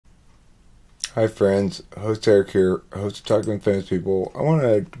Hi friends, host Eric here, host of Talking with Famous People. I want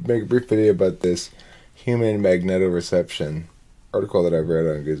to make a brief video about this human magnetoreception article that I've read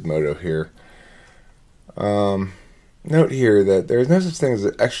on Gizmodo here. Note here that there is no such thing as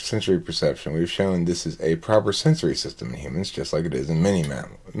an extrasensory perception. We've shown this is a proper sensory system in humans, just like it is in many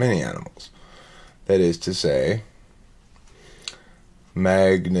animals. That is to say,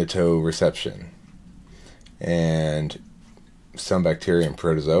 magnetoreception. And some bacteria and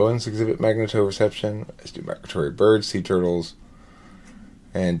protozoans exhibit magnetoreception, as do migratory birds, sea turtles,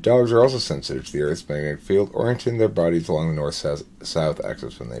 and dogs are also sensitive to the Earth's magnetic field, orienting their bodies along the north-south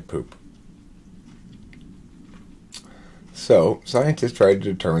axis when they poop. So, scientists tried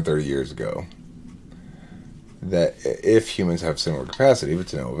to determine 30 years ago that if humans have similar capacity, but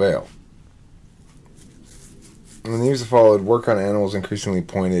to no avail. In the years that followed, work on animals increasingly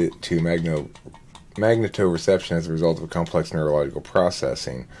pointed to magnetoreception as a result of a complex neurological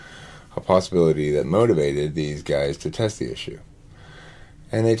processing, a possibility that motivated these guys to test the issue.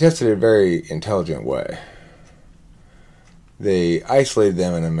 And they tested it in a very intelligent way. They isolated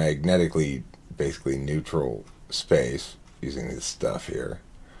them in a magnetically, basically neutral space, using this stuff here,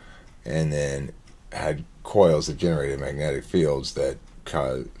 and then had coils that generated magnetic fields that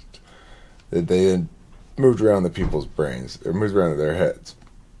caused, that they then moved around the people's brains, or moved around their heads.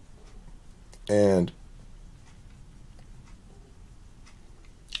 And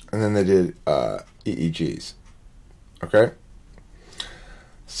then they did EEGs. Okay?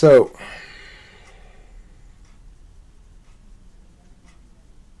 So,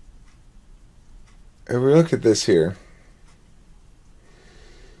 if we look at this here,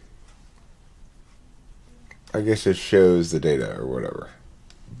 I guess it shows the data or whatever.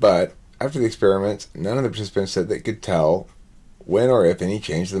 But after the experiments, none of the participants said they could tell when or if any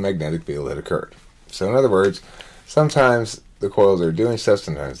change to the magnetic field had occurred. So in other words, sometimes the coils are doing stuff,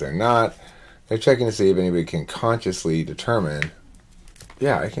 sometimes they're not. They're checking to see if anybody can consciously determine,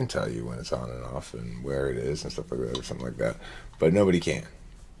 yeah, I can tell you when it's on and off and where it is and stuff like that or something like that. But nobody can.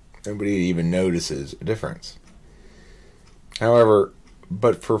 Nobody even notices a difference. However,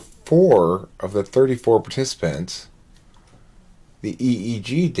 but for 4 of the 34 participants, the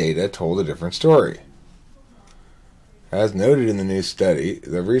EEG data told a different story. As noted in the new study,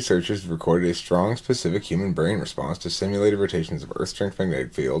 the researchers recorded a strong specific human brain response to simulated rotations of Earth-strength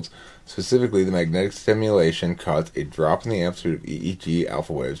magnetic fields. Specifically, the magnetic stimulation caused a drop in the amplitude of EEG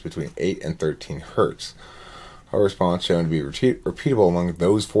alpha waves between 8 and 13 Hertz, a response shown to be repeatable among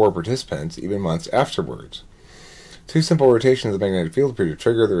those 4 participants even months afterwards. 2 simple rotations of the magnetic field appear to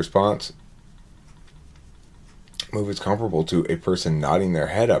trigger the response. Movements comparable to a person nodding their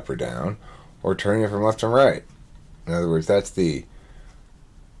head up or down, or turning it from left and right. In other words, that's the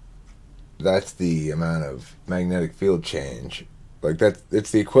amount of magnetic field change. Like it's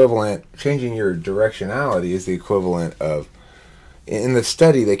the equivalent. Changing your directionality is the equivalent of. In the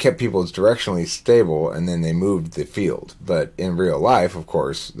study, they kept people as directionally stable, and then they moved the field. But in real life, of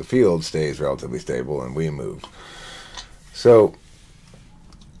course, the field stays relatively stable, and we moved. So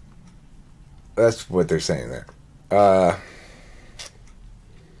that's what they're saying there.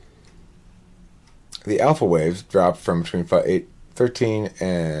 The alpha waves dropped from between 8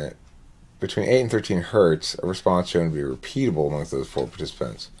 and 13 Hertz, a response shown to be repeatable amongst those 4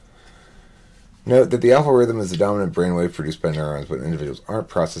 participants. Note that the alpha rhythm is the dominant brainwave produced by neurons when individuals aren't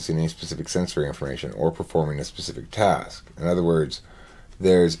processing any specific sensory information or performing a specific task. In other words,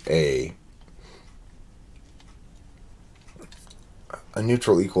 there's a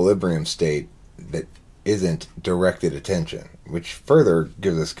neutral equilibrium state that isn't directed attention, which further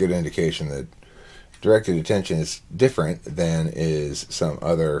gives us good indication that directed attention is different than is some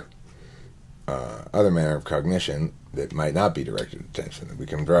other manner of cognition that might not be directed attention. That we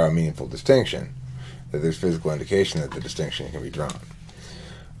can draw a meaningful distinction, that there's physical indication that the distinction can be drawn.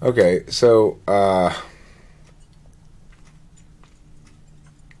 Okay, so the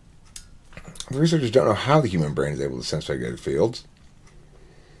researchers don't know how the human brain is able to sense magnetic fields.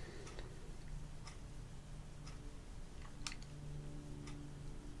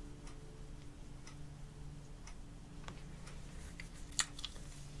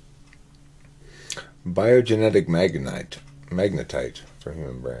 Biogenetic magnetite for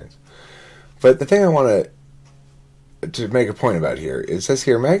human brains. But the thing I want to make a point about here, it says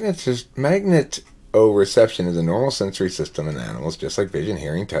here, magnetoreception is a normal sensory system in animals, just like vision,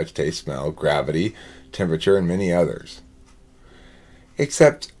 hearing, touch, taste, smell, gravity, temperature, and many others.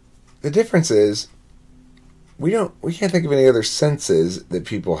 Except the difference is we can't think of any other senses that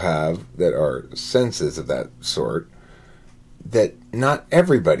people have that are senses of that sort that not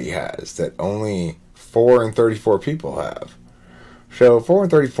everybody has, that only 4 and 34 people have. So 4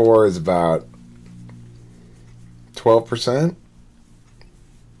 and 34 is about 12%,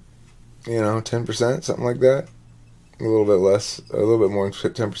 10%, something like that. A little bit less, a little bit more than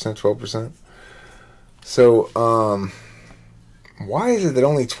 10%, 12%. So, why is it that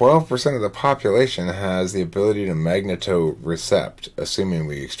only 12% of the population has the ability to magnetoreception, assuming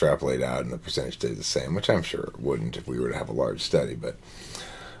we extrapolate out and the percentage stays the same, which I'm sure it wouldn't if we were to have a large study, but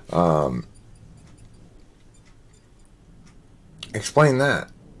explain that.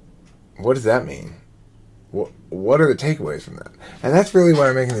 What does that mean? What are the takeaways from that? And that's really why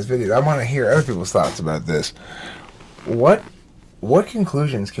I'm making this video. I want to hear other people's thoughts about this. What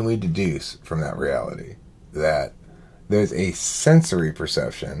conclusions can we deduce from that reality? That there's a sensory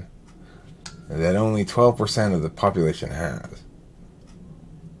perception that only 12% of the population has.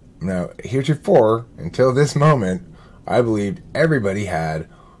 Now, heretofore, until this moment, I believed everybody had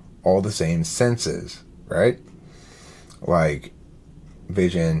all the same senses, right? Like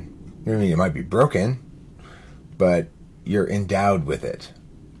vision. I mean, it might be broken, but you're endowed with it.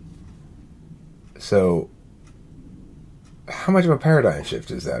 So, how much of a paradigm shift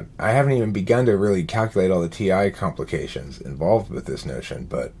is that? I haven't even begun to really calculate all the TI complications involved with this notion,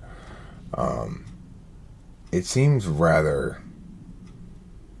 but it seems rather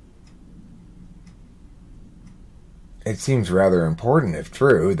important, if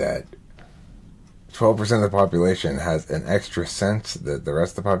true, that 12% of the population has an extra sense that the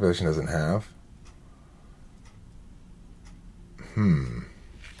rest of the population doesn't have.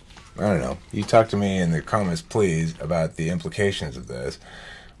 I don't know. You talk to me in the comments, please, about the implications of this,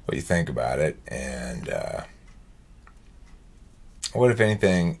 what you think about it, and what, if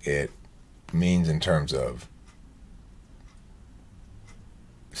anything, it means in terms of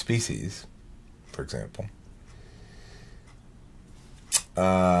species, for example.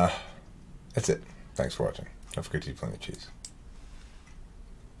 That's it. Thanks for watching. Don't forget to eat plenty of cheese.